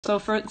So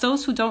for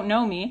those who don't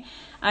know me,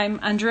 I'm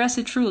Andrea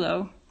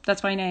Cetrulo,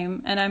 that's my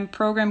name, and I'm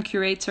program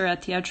curator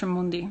at Teatro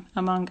Mundi,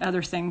 among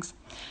other things.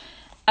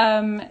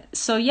 I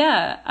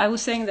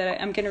was saying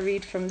that I'm going to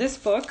read from this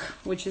book,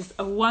 which is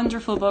a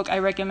wonderful book I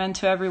recommend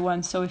to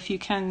everyone. So if you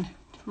can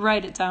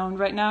write it down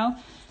right now,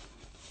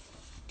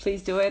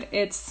 please do it.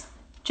 It's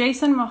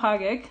Jason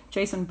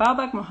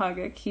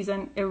Bahbak. He's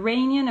an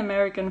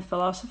Iranian-American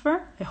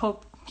philosopher. I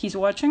hope he's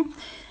watching.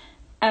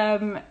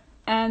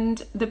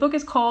 And the book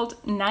is called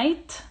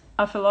Night,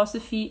 A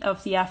Philosophy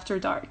of the After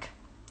Dark.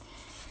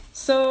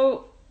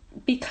 So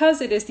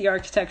because it is the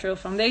architectural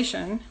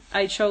foundation,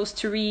 I chose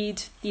to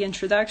read the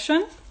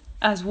introduction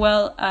as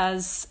well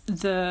as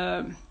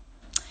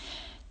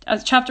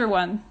chapter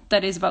 1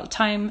 that is about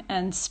time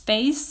and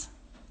space,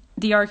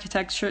 the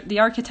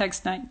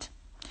architect's night.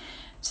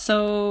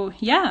 So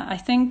yeah, I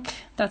think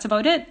that's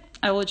about it.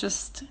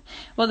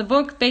 The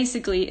book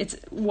basically,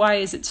 why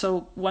is it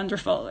so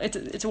wonderful?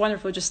 It's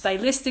wonderful just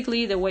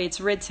stylistically, the way it's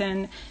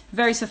written,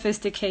 very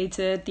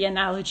sophisticated, the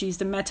analogies,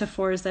 the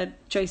metaphors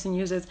that Jason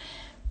uses.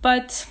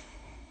 But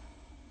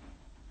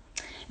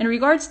in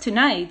regards to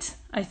night,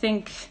 I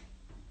think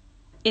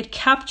it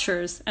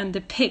captures and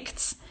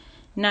depicts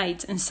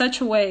night in such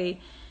a way.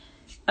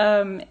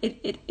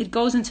 It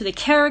goes into the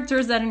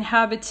characters that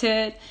inhabit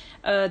it,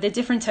 the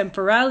different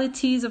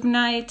temporalities of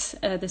night,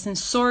 the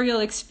sensorial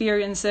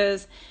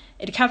experiences.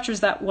 It captures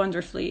that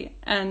wonderfully.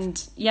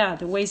 And yeah,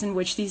 the ways in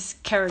which these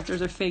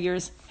characters or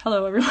figures,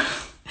 hello everyone,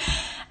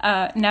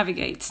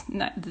 navigate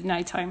the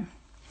nighttime.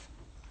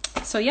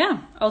 So yeah,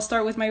 I'll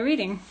start with my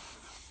reading.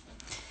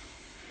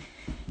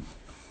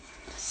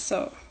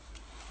 So,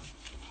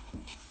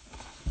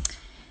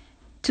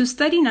 to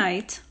study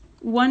night,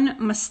 one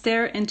must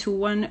stare into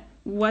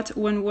what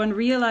one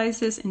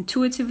realizes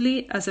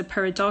intuitively as a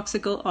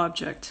paradoxical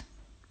object.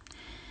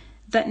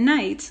 That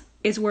night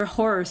is where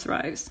horror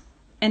thrives,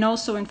 and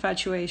also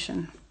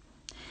infatuation.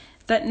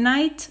 That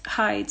night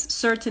hides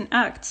certain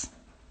acts,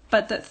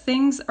 but that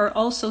things are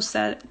also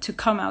said to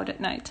come out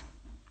at night.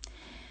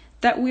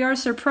 That we are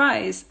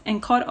surprised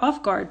and caught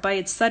off guard by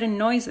its sudden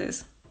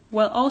noises,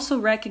 while also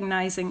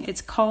recognizing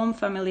its calm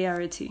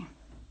familiarity.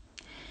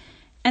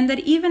 And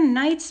that even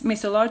night's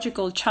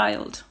mythological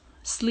child,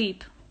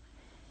 sleep,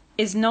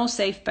 is no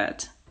safe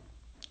bet,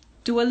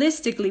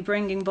 dualistically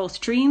bringing both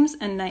dreams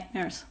and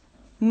nightmares,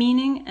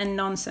 meaning and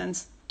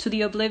nonsense to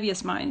the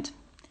oblivious mind.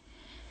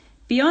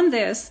 Beyond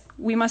this,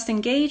 we must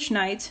engage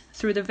night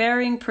through the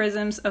varying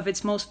prisms of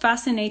its most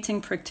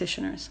fascinating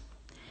practitioners,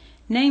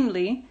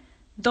 namely,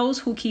 those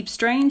who keep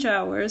strange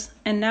hours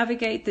and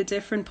navigate the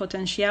different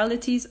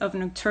potentialities of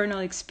nocturnal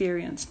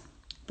experience,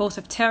 both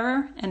of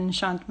terror and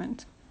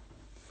enchantment.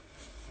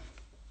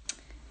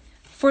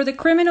 For the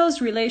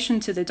criminal's relation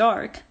to the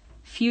dark,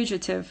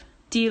 fugitive,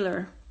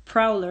 dealer,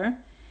 prowler,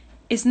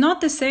 is not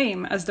the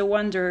same as the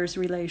wanderer's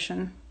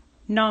relation,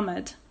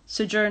 nomad,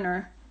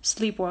 sojourner,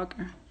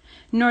 sleepwalker,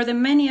 nor the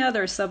many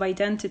other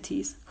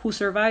sub-identities whose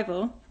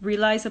survival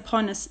relies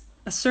upon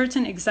a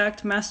certain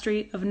exact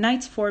mastery of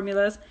night's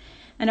formulas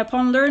and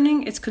upon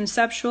learning its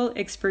conceptual,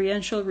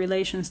 experiential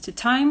relations to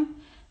time,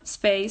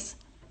 space,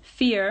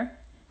 fear,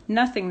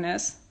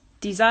 nothingness,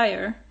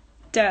 desire,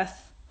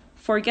 death,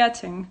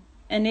 forgetting,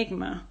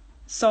 enigma,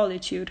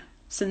 solitude,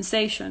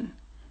 sensation,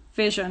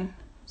 vision,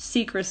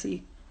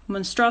 secrecy,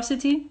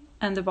 monstrosity,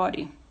 and the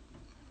body.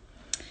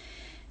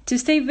 To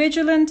stay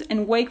vigilant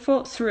and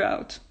wakeful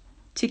throughout,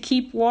 to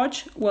keep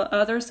watch while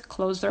others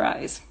close their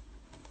eyes.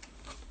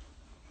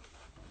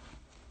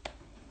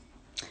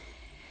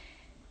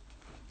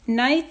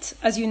 Night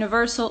as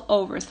universal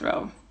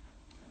overthrow.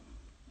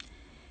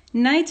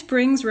 Night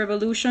brings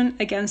revolution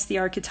against the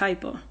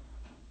archetypal.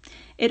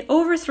 It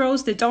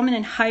overthrows the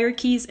dominant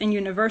hierarchies and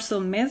universal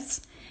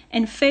myths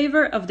in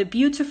favor of the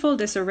beautiful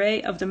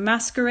disarray of the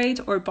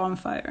masquerade or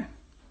bonfire.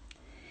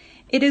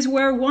 It is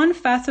where one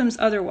fathoms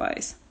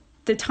otherwise,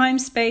 the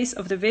time-space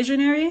of the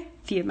visionary,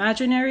 the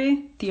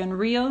imaginary, the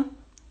unreal,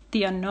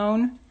 the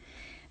unknown,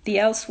 the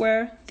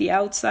elsewhere, the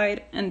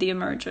outside, and the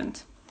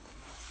emergent.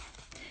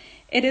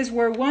 It is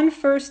where one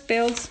first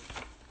builds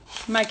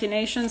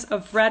machinations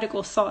of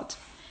radical thought,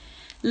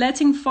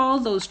 letting fall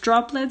those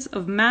droplets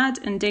of mad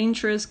and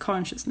dangerous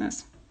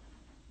consciousness.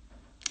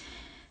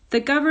 The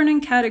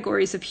governing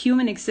categories of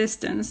human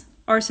existence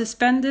are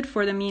suspended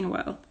for the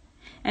meanwhile,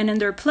 and in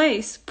their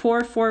place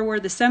pour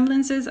forward the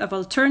semblances of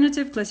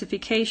alternative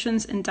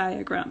classifications and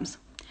diagrams,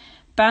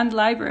 banned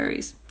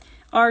libraries,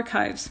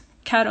 archives,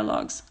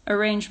 catalogs,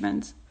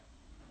 arrangements.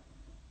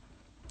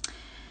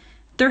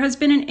 There has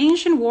been an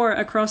ancient war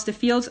across the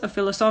fields of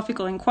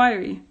philosophical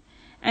inquiry,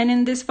 and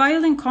in this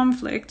violent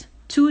conflict,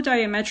 two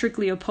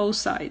diametrically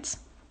opposed sides.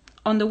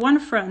 On the one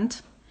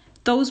front,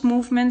 those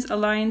movements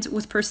aligned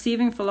with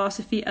perceiving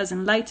philosophy as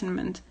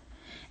enlightenment,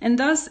 and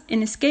thus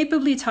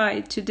inescapably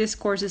tied to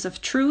discourses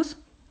of truth,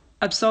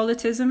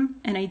 absolutism,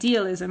 and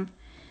idealism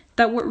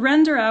that would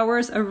render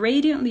ours a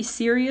radiantly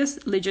serious,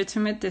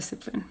 legitimate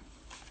discipline.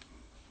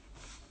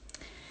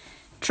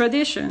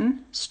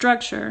 Tradition,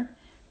 structure,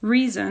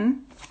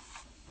 reason,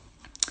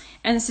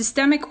 and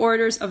systemic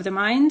orders of the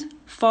mind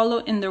follow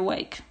in their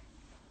wake.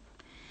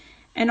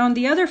 And on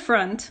the other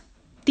front,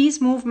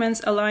 these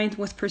movements aligned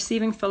with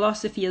perceiving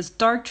philosophy as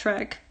dark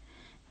trek,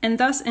 and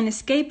thus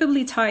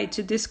inescapably tied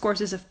to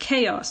discourses of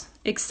chaos,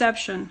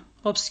 exception,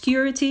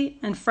 obscurity,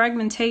 and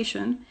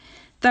fragmentation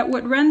that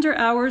would render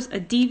ours a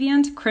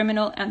deviant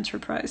criminal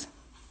enterprise.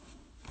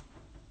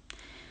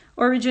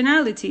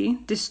 Originality,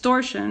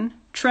 distortion,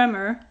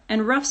 tremor,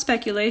 and rough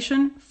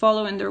speculation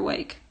follow in their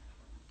wake.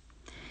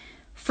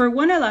 For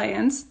one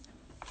alliance,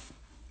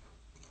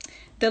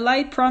 the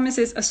light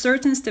promises a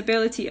certain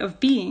stability of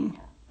being,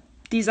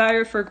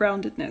 desire for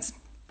groundedness.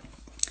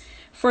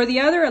 For the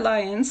other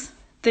alliance,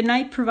 the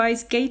night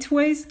provides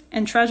gateways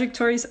and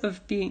trajectories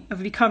of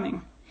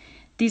becoming,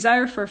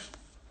 desire for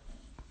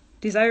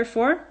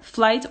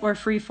flight or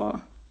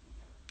freefall.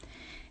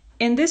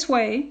 In this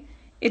way,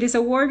 it is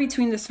a war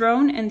between the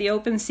throne and the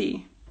open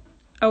sea,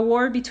 a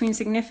war between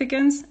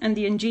significance and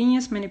the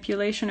ingenious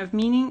manipulation of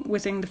meaning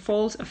within the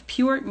folds of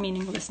pure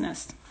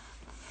meaninglessness.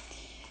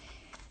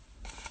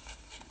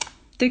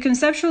 The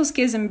conceptual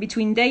schism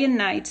between day and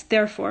night,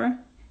 therefore,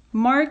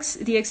 marks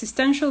the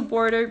existential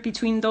border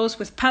between those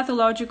with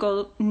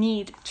pathological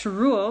need to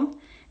rule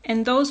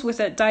and those with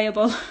a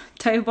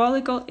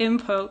diabolical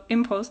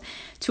impulse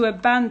to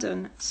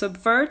abandon,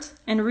 subvert,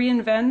 and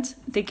reinvent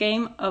the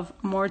game of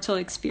mortal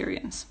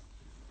experience.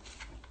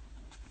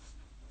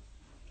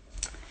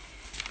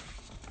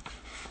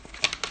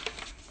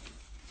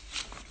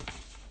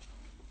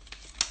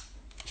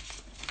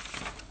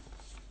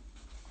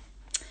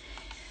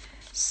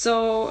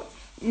 So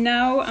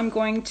now I'm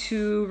going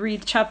to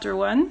read chapter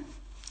 1,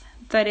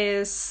 that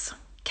is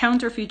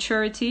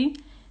Counterfuturity,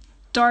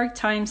 Dark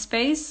Time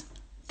Space,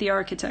 The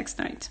Architect's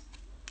Night.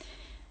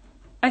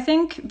 I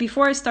think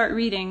before I start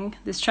reading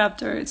this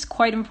chapter, it's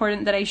quite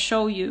important that I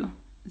show you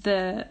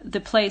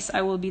the place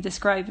I will be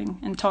describing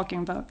and talking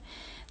about.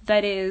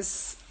 That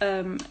is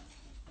a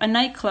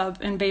nightclub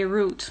in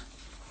Beirut.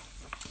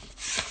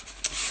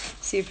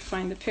 See if I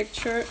find the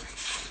picture.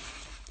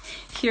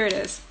 Here it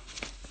is.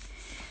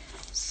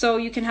 So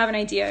you can have an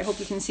idea. I hope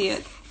you can see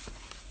it.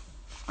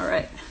 All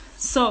right.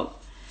 So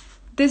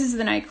this is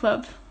the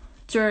nightclub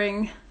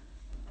during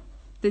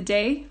the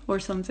day or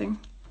something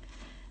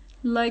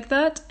like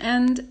that,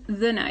 and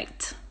the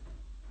night.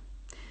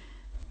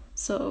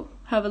 So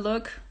have a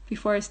look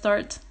before I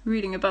start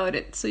reading about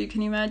it so you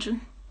can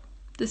imagine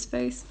the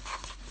space.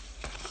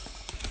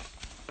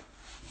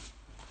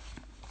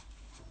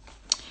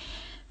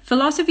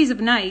 Philosophies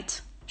of night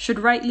should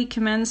rightly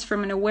commence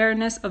from an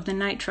awareness of the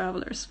night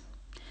travelers.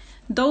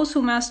 Those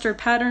who master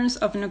patterns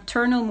of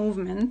nocturnal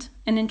movement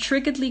and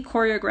intricately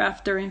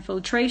choreograph their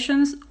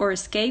infiltrations or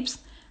escapes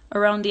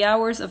around the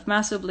hours of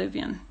mass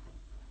oblivion.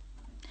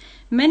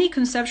 Many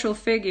conceptual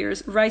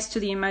figures rise to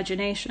the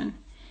imagination,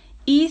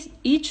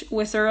 each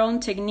with their own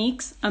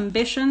techniques,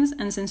 ambitions,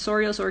 and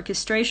sensorial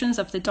orchestrations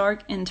of the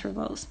dark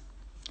intervals.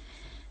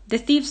 The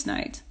thief's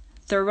night,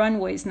 the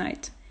runaway's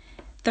night,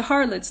 the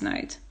harlot's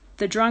night,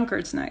 the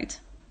drunkard's night,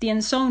 the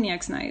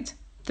insomniac's night,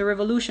 the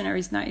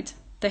revolutionary's night,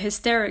 the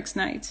hysteric's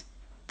night,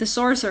 the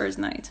sorcerer's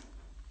night,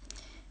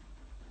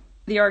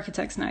 the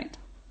architect's night.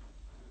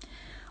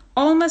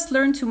 All must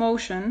learn to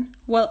motion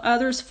while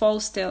others fall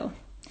still.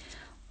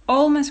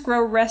 All must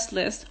grow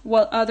restless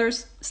while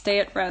others stay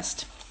at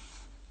rest.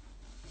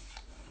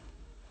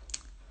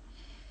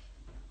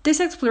 This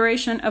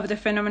exploration of the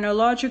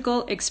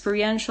phenomenological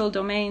experiential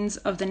domains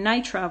of the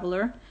night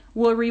traveler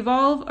will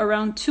revolve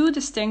around two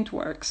distinct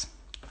works,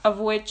 of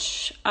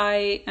which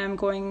I am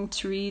going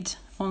to read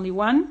only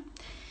one.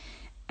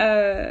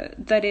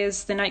 That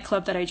is the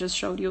nightclub that I just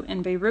showed you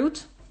in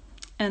Beirut,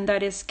 and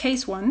that is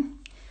Case 1.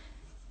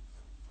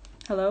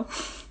 Hello.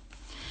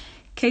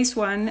 Case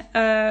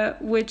 1,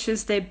 which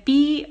is the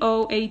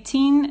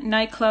BO18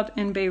 nightclub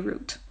in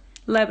Beirut,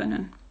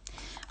 Lebanon.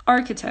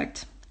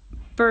 Architect,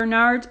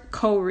 Bernard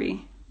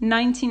Khoury,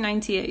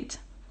 1998.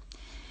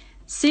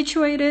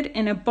 Situated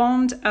in a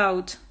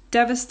bombed-out,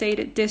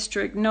 devastated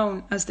district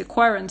known as the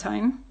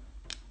Quarantine,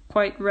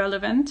 quite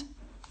relevant,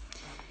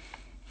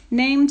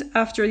 named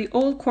after the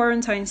old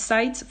quarantine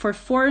sites for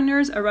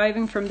foreigners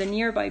arriving from the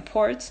nearby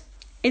port,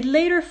 it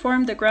later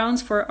formed the grounds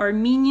for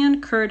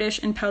Armenian,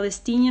 Kurdish, and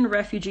Palestinian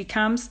refugee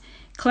camps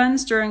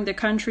cleansed during the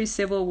country's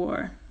civil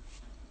war.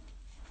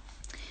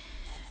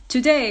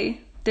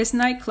 Today, this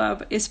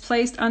nightclub is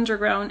placed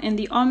underground in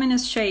the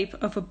ominous shape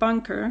of a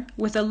bunker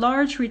with a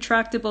large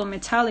retractable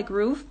metallic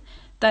roof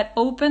that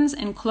opens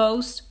and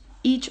closes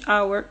each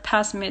hour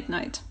past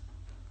midnight.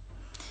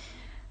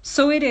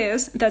 So it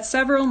is that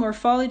several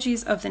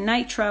morphologies of the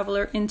night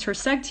traveler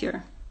intersect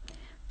here,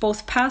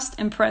 both past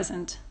and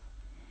present.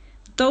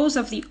 Those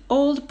of the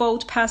old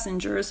boat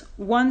passengers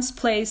once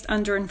placed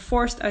under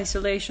enforced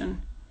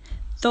isolation,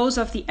 those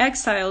of the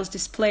exiles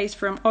displaced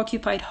from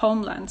occupied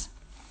homelands,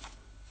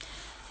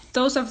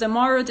 those of the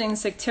marauding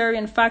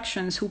sectarian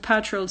factions who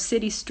patrolled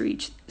city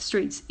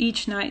streets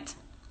each night,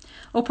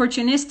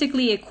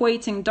 opportunistically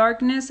equating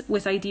darkness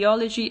with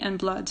ideology and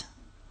blood.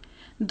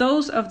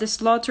 Those of the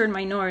slaughtered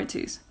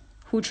minorities,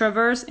 who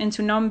traverse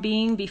into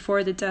non-being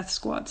before the death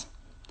squad.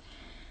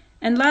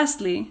 And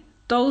lastly,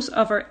 those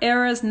of our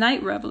era's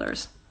night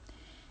revelers,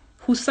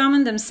 who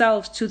summon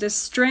themselves to this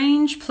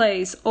strange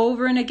place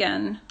over and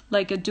again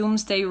like a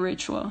doomsday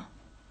ritual.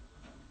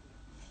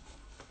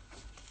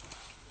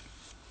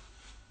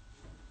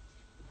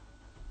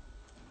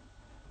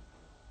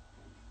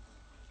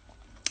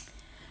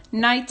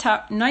 Night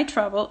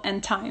travel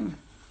and time.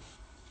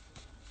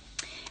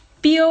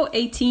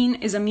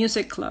 BO18 is a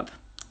music club,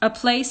 a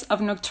place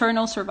of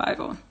nocturnal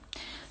survival.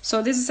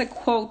 So this is a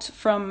quote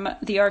from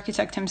the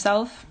architect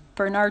himself,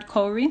 Bernard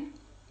Corey.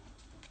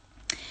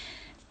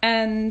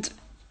 And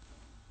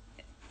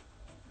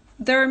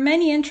there are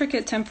many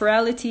intricate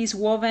temporalities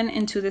woven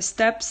into the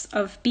steps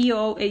of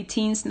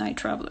BO18's Night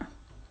Traveler.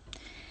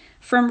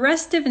 From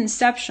restive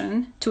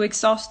inception to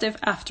exhaustive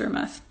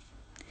aftermath.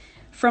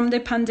 From the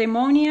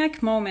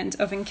pandemoniac moment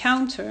of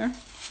encounter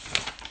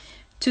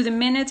to the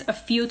minute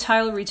of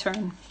futile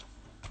return.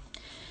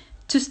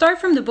 To start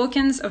from the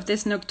bookends of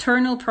this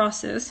nocturnal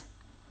process,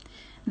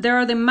 there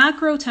are the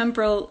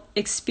macro-temporal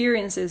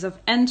experiences of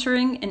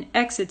entering and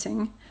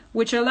exiting,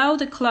 which allow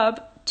the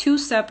club two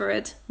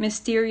separate,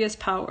 mysterious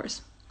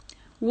powers.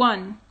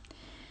 1.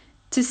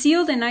 To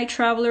seal the night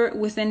traveler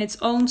within its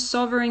own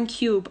sovereign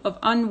cube of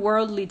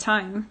unworldly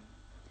time.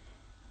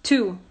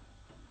 2.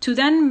 To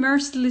then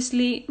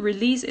mercilessly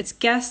release its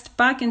guest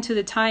back into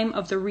the time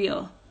of the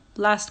real,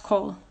 last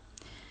call.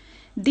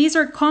 These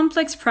are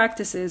complex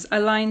practices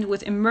aligned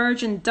with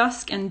emergent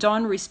dusk and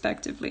dawn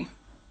respectively.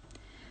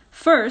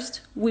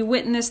 First, we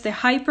witness the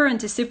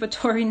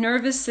hyper-anticipatory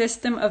nervous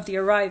system of the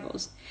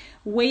arrivals,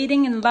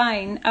 waiting in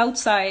line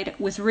outside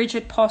with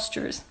rigid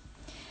postures.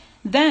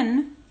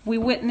 Then, we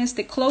witness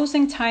the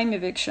closing time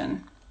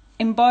eviction,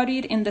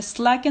 embodied in the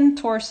slackened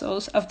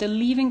torsos of the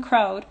leaving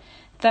crowd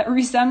that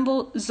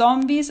resemble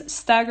zombies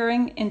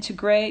staggering into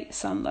grey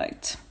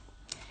sunlight.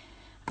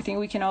 I think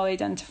we can all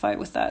identify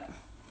with that.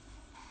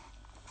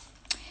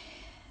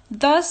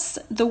 Thus,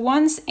 the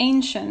once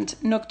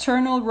ancient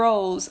nocturnal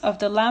roles of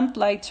the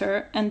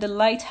lamplighter and the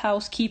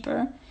lighthouse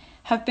keeper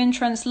have been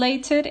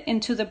translated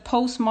into their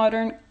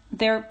postmodern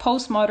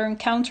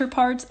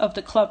counterparts of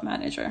the club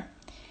manager,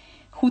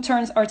 who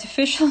turns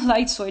artificial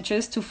light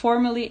switches to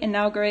formally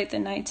inaugurate the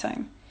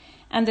nighttime,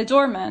 and the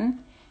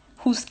doorman,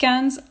 who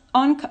scans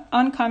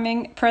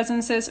oncoming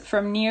presences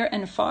from near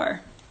and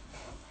far.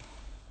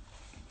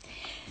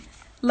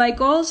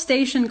 Like all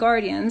station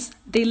guardians,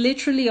 they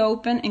literally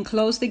open and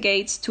close the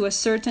gates to a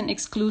certain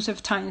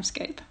exclusive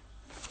timescape.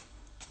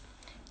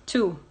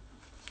 2.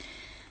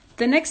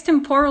 The next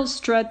temporal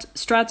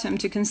stratum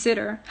to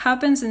consider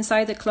happens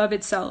inside the club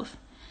itself,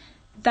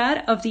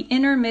 that of the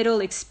inner middle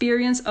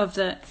experience of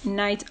the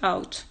night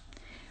out,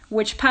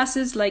 which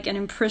passes like an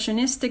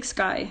impressionistic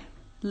sky,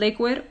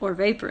 liquid or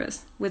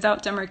vaporous,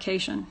 without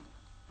demarcation.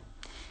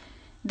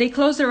 They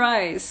close their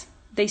eyes,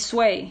 they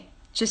sway,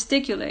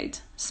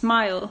 gesticulate,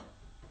 smile,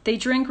 they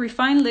drink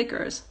refined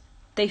liquors,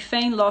 they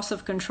feign loss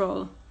of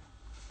control.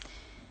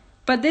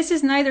 But this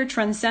is neither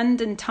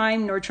transcendent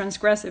time nor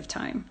transgressive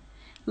time.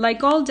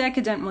 Like all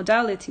decadent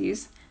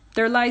modalities,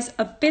 there lies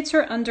a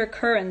bitter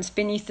undercurrent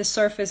beneath the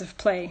surface of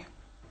play.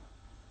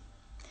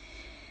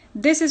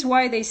 This is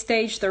why they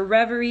stage their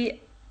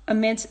reverie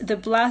amidst the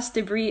blast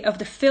debris of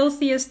the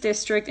filthiest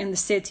district in the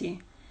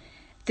city,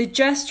 the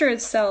gesture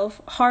itself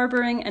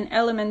harboring an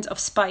element of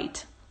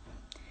spite.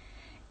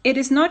 It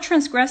is not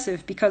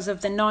transgressive because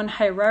of the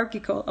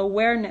non-hierarchical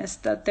awareness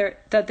that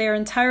their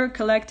entire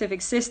collective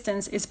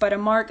existence is but a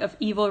mark of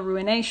evil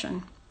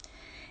ruination.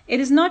 It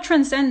is not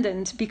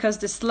transcendent because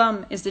the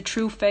slum is the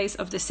true face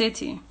of the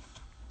city.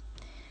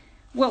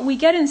 What we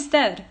get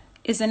instead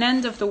is an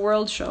end of the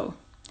world show,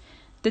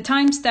 the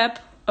time step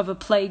of a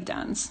plague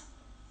dance.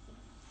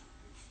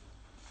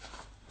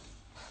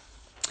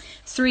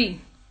 3.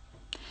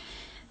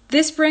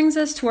 This brings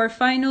us to our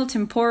final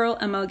temporal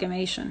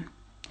amalgamation,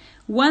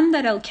 one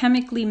that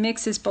alchemically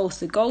mixes both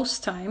the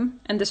ghost time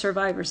and the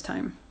survivor's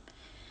time.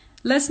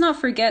 Let's not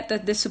forget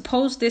that the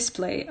supposed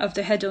display of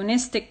the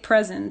hedonistic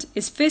present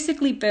is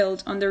physically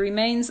built on the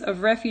remains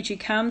of refugee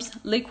camps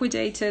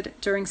liquidated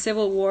during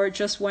civil war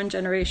just one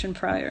generation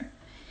prior.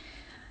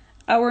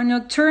 Our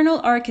nocturnal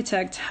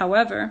architect,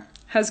 however,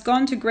 has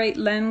gone to great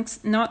lengths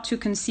not to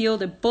conceal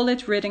the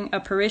bullet-ridden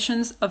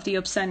apparitions of the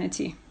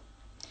obscenity,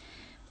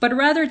 but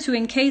rather to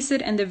encase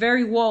it in the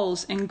very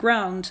walls and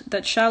ground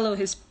that swallow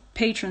his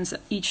patrons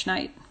each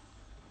night.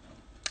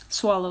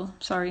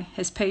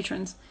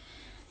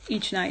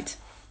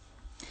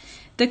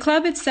 The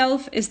club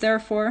itself is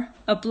therefore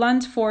a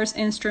blunt force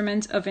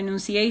instrument of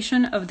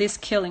enunciation of this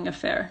killing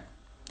affair.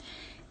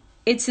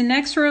 Its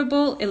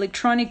inexorable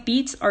electronic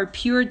beats are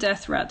pure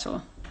death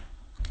rattle.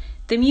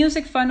 The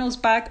music funnels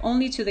back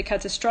only to the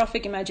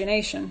catastrophic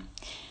imagination.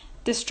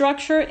 The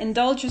structure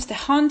indulges the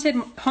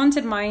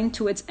haunted mind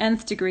to its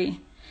nth degree,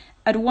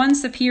 at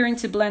once appearing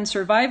to blend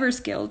survivor's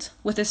guilt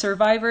with the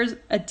survivor's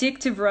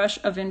addictive rush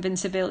of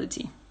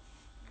invincibility.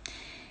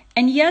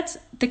 And yet,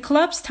 the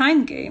club's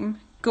time game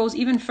goes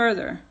even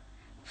further,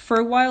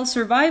 for while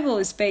survival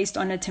is based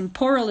on a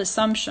temporal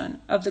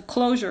assumption of the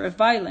closure of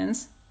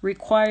violence,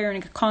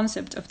 requiring a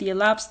concept of the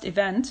elapsed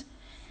event,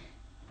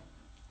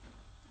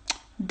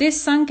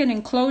 This sunken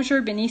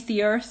enclosure beneath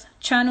the earth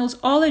channels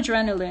all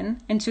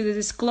adrenaline into the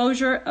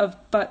disclosure of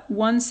but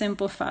one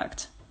simple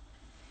fact: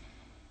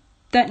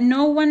 that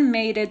no one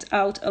made it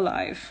out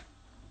alive.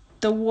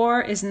 The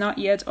war is not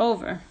yet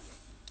over.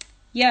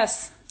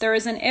 Yes, there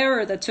is an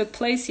error that took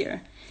place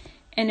here,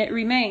 and it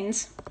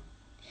remains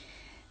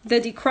the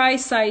decry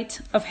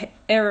site of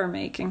error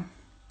making.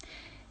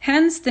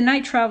 Hence, the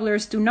night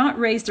travelers do not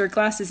raise their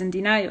glasses in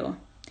denial.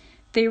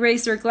 They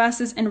raise their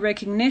glasses in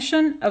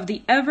recognition of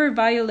the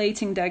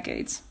ever-violating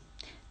decades,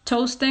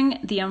 toasting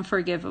the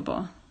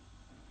unforgivable.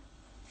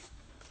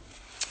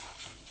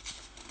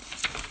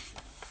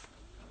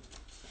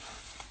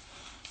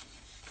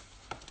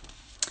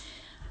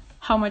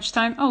 How much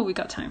time? Oh, we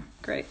got time.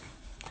 Great.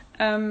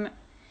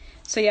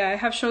 So yeah, I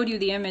have showed you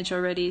the image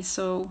already,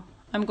 so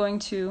I'm going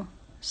to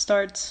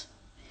start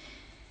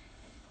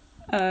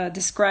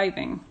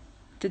describing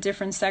the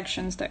different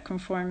sections that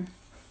conform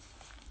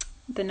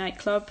the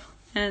nightclub.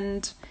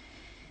 And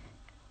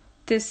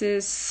this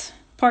is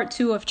part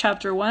 2 of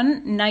chapter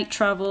 1, Night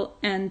Travel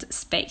and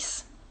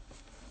Space.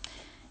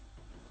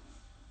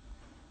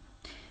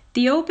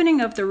 The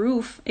opening of the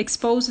roof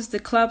exposes the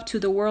club to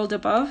the world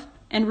above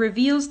and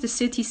reveals the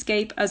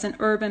cityscape as an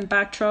urban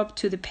backdrop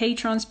to the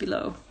patrons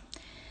below.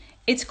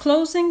 Its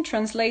closing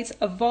translates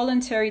a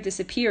voluntary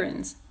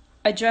disappearance,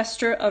 a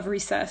gesture of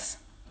recess.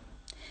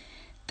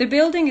 The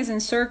building is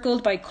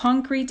encircled by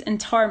concrete and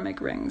tarmac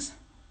rings.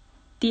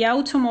 The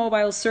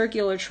automobile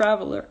circular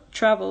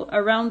travel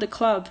around the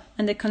club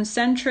and the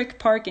concentric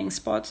parking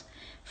spots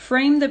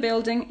frame the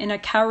building in a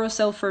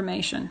carousel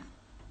formation.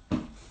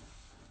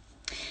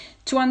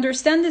 To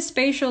understand the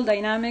spatial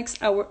dynamics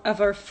of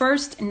our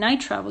first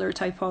night traveler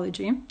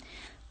typology,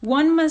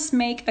 one must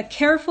make a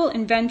careful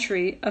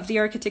inventory of the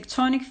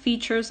architectonic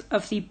features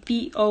of the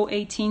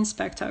BO18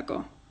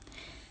 spectacle,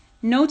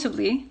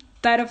 notably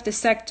that of the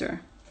sector,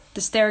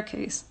 the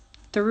staircase,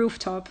 the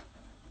rooftop,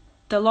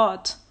 the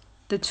lot,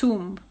 the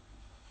tomb,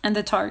 and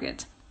the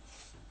target.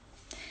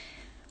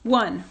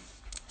 1.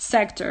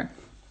 Sector.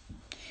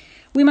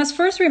 We must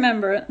first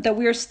remember that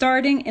we are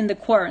starting in the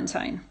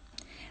quarantine,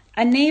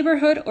 a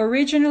neighborhood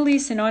originally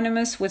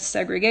synonymous with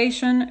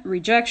segregation,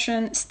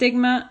 rejection,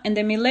 stigma, and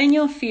the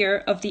millennial fear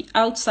of the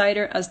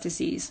outsider as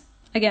disease.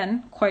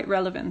 Again, quite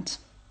relevant.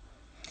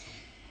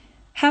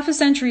 Half a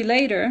century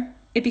later,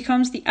 it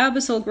becomes the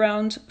abyssal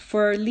ground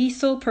for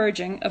lethal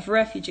purging of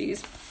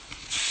refugees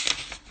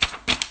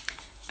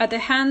at the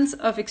hands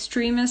of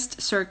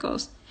extremist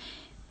circles,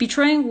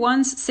 betraying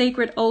one's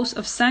sacred oaths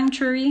of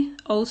sanctuary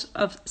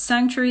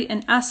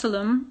and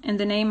asylum in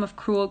the name of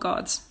cruel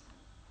gods.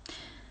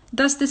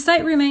 Thus, the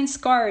site remains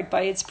scarred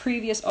by its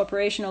previous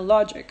operational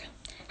logic,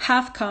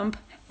 half camp,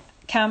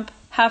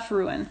 half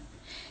ruin.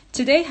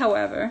 Today,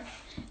 however,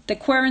 the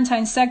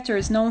quarantine sector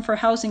is known for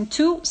housing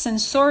 2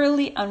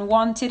 sensorially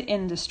unwanted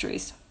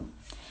industries: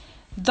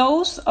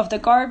 those of the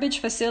garbage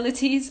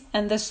facilities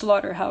and the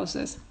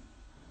slaughterhouses.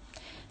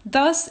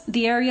 Thus,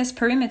 the area's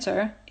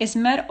perimeter is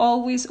met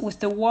always with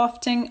the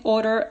wafting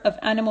odor of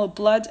animal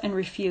blood and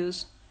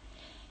refuse.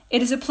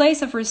 It is a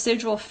place of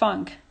residual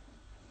funk,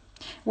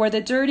 where the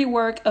dirty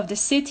work of the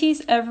city's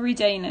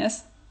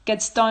everydayness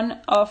gets done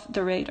off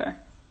the radar.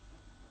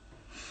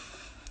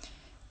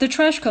 The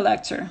trash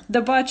collector,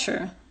 the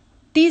butcher,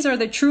 these are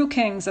the true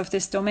kings of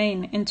this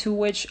domain into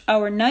which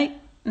our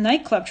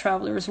nightclub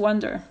travelers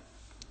wander.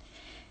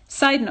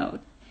 Side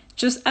note,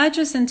 just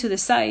adjacent to the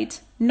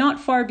site, not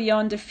far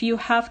beyond a few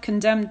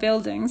half-condemned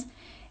buildings,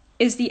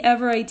 is the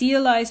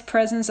ever-idealized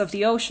presence of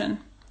the ocean.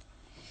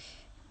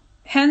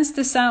 Hence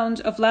the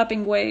sound of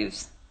lapping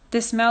waves,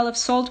 the smell of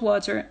salt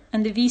water,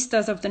 and the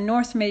vistas of the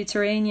North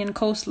Mediterranean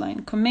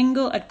coastline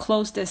commingle at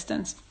close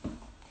distance.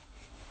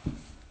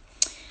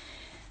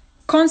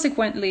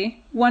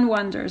 Consequently, one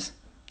wonders,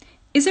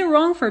 is it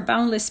wrong for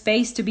boundless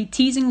space to be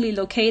teasingly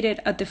located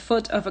at the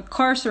foot of a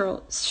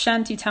carceral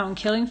shantytown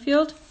killing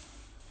field?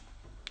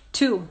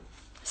 2.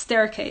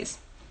 Staircase.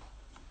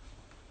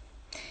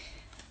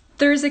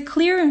 There is a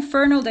clear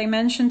infernal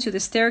dimension to the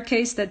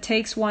staircase that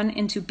takes one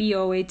into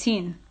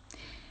BO18.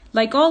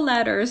 Like all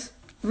ladders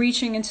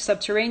reaching into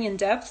subterranean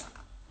depth,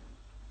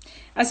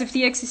 as if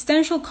the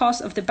existential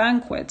cost of the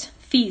banquet,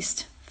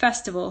 feast,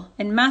 festival,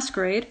 and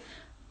masquerade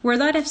were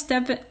that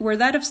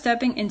of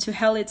stepping into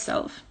hell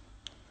itself.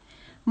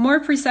 More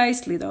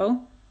precisely,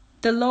 though,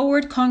 the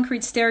lowered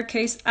concrete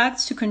staircase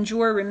acts to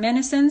conjure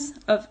reminiscence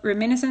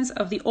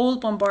of the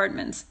old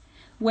bombardments,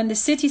 when the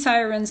city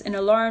sirens and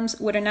alarms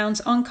would announce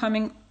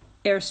oncoming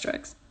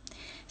airstrikes.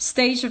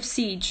 Stage of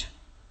siege,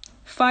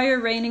 fire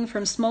raining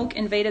from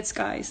smoke-invaded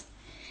skies.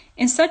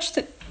 In such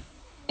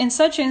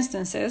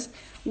instances,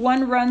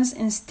 one runs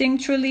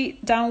instinctually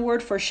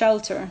downward for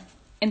shelter,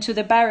 into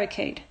the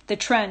barricade, the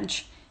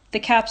trench, the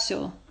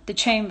capsule, the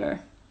chamber.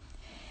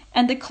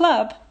 And the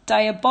club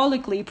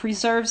diabolically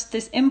preserves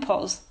this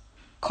impulse,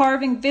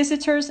 carving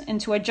visitors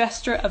into a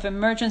gesture of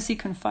emergency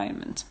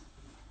confinement.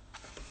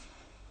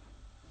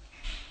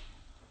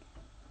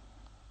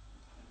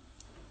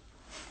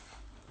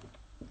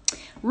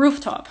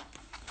 Rooftop.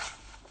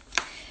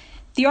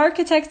 The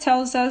architect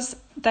tells us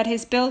that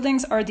his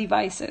buildings are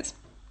devices.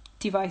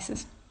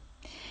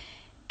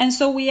 And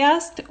so we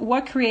asked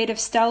what creative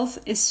stealth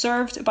is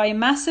served by a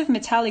massive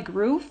metallic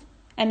roof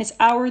and its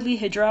hourly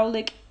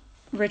hydraulic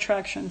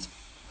retractions.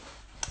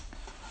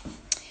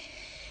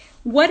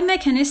 What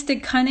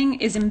mechanistic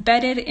cunning is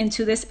embedded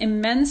into this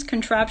immense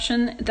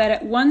contraption that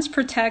at once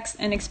protects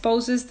and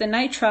exposes the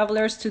night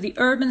travelers to the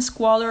urban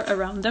squalor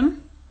around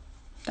them?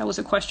 That was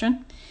a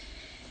question.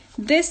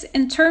 This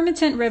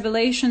intermittent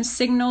revelation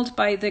signaled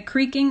by the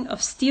creaking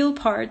of steel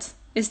parts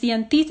is the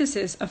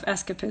antithesis of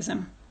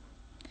escapism.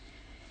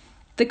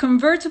 The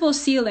convertible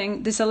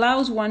ceiling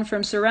disallows one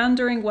from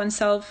surrendering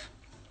oneself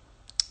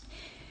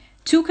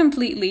too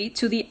completely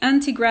to the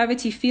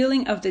anti-gravity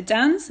feeling of the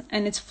dance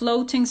and its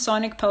floating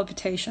sonic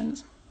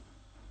palpitations.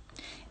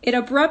 It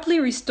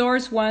abruptly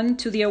restores one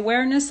to the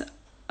awareness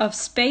of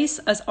space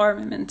as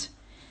armament,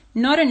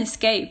 not an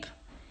escape,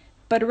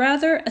 but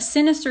rather a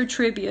sinister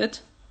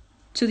tribute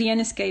to the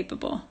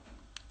inescapable,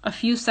 a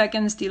few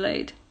seconds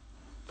delayed.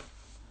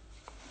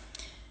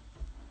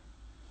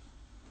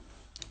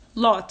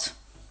 Lot.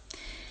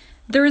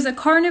 There is a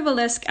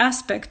carnivalesque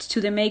aspect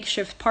to the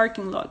makeshift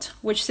parking lot,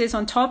 which sits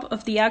on top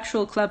of the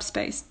actual club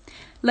space,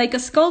 like a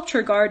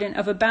sculpture garden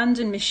of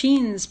abandoned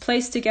machines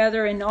placed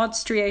together in odd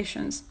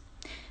striations.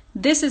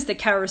 This is the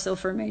carousel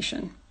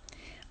formation,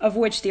 of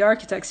which the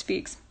architect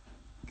speaks.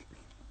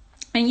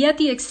 And yet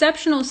the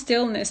exceptional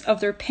stillness of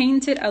their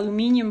painted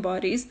aluminium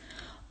bodies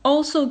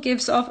also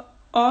gives off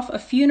a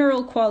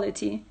funeral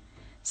quality,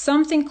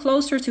 something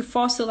closer to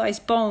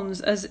fossilized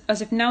bones, as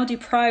if now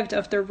deprived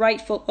of their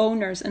rightful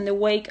owners in the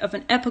wake of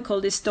an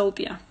epochal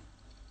dystopia,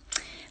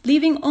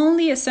 leaving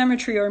only a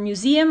cemetery or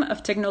museum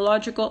of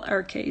technological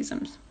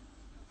archaisms.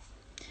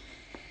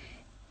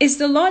 Is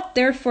the lot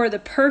therefore the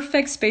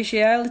perfect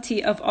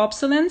spatiality of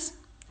obsolescence,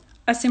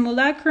 a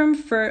simulacrum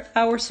for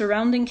our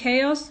surrounding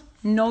chaos,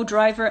 no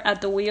driver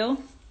at the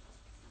wheel?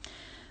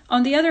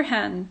 On the other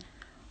hand,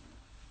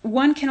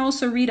 one can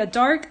also read a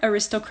dark,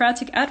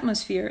 aristocratic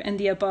atmosphere in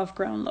the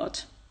above-ground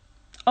lot,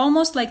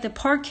 almost like the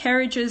parked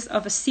carriages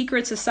of a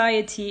secret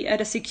society at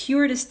a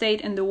secured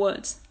estate in the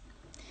woods.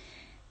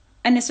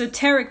 An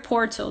esoteric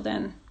portal,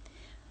 then,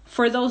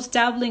 for those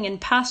dabbling in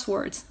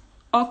passwords,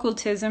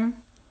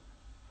 occultism,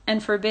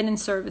 and forbidden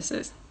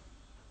services.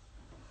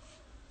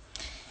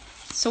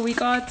 So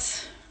I'm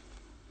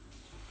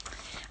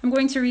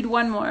going to read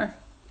one more.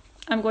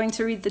 I'm going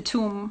to read The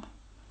Tomb.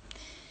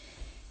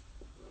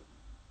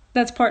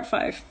 That's part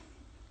 5.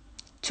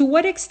 To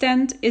what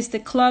extent is the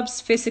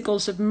club's physical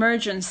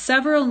submergence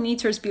several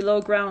meters below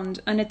ground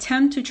an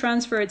attempt to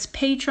transfer its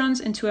patrons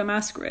into a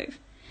mass grave?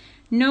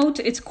 Note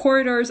its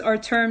corridors are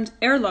termed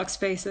airlock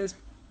spaces.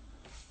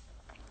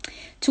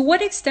 To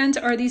what extent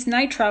are these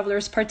night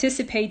travelers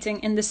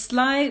participating in the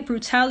sly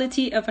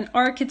brutality of an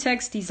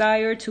architect's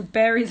desire to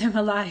bury them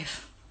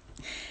alive?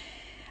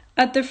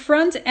 At the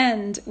front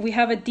end, we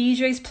have a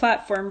DJ's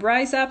platform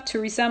rise up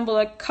to resemble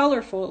a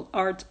colorful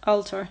art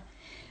altar,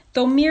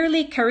 though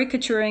merely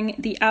caricaturing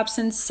the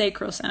absent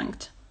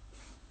sacrosanct.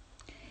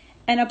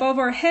 And above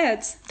our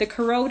heads, the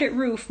corroded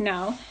roof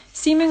now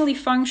seemingly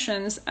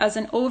functions as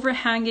an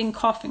overhanging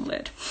coffin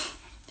lid.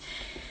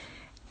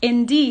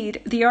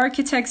 Indeed, the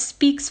architect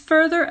speaks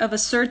further of a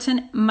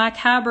certain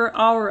macabre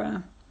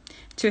aura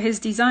to his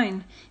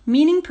design,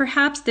 meaning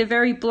perhaps the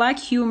very black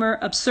humor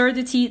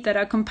absurdity that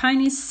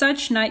accompanies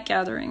such night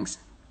gatherings.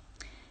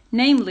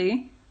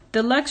 Namely,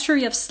 the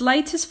luxury of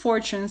slightest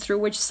fortune through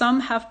which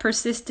some have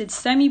persisted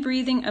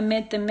semi-breathing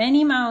amid the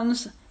many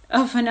mounds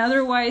of an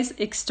otherwise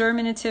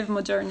exterminative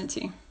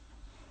modernity.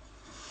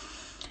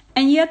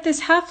 And yet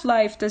this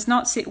half-life does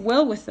not sit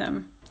well with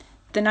them,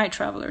 the night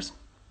travelers.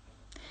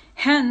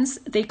 Hence,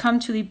 they come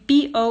to the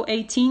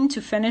BO18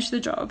 to finish the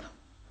job.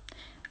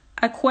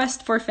 A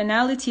quest for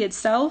finality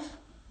itself,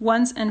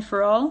 once and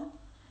for all,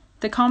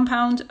 the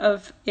compound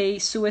of a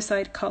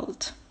suicide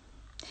cult.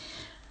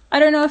 I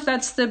don't know if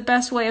that's the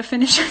best way of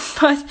finishing,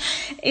 but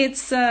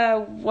it's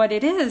what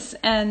it is.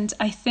 And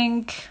I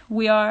think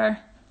we are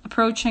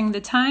approaching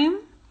the time.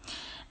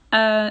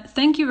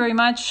 Thank you very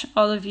much,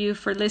 all of you,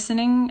 for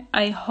listening.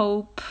 I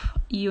hope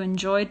you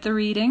enjoyed the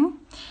reading.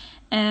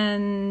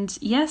 And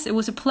yes, it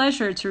was a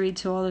pleasure to read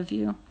to all of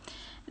you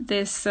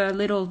this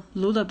little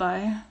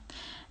lullaby.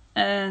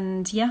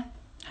 And yeah,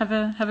 have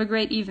a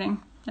great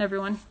evening,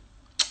 everyone.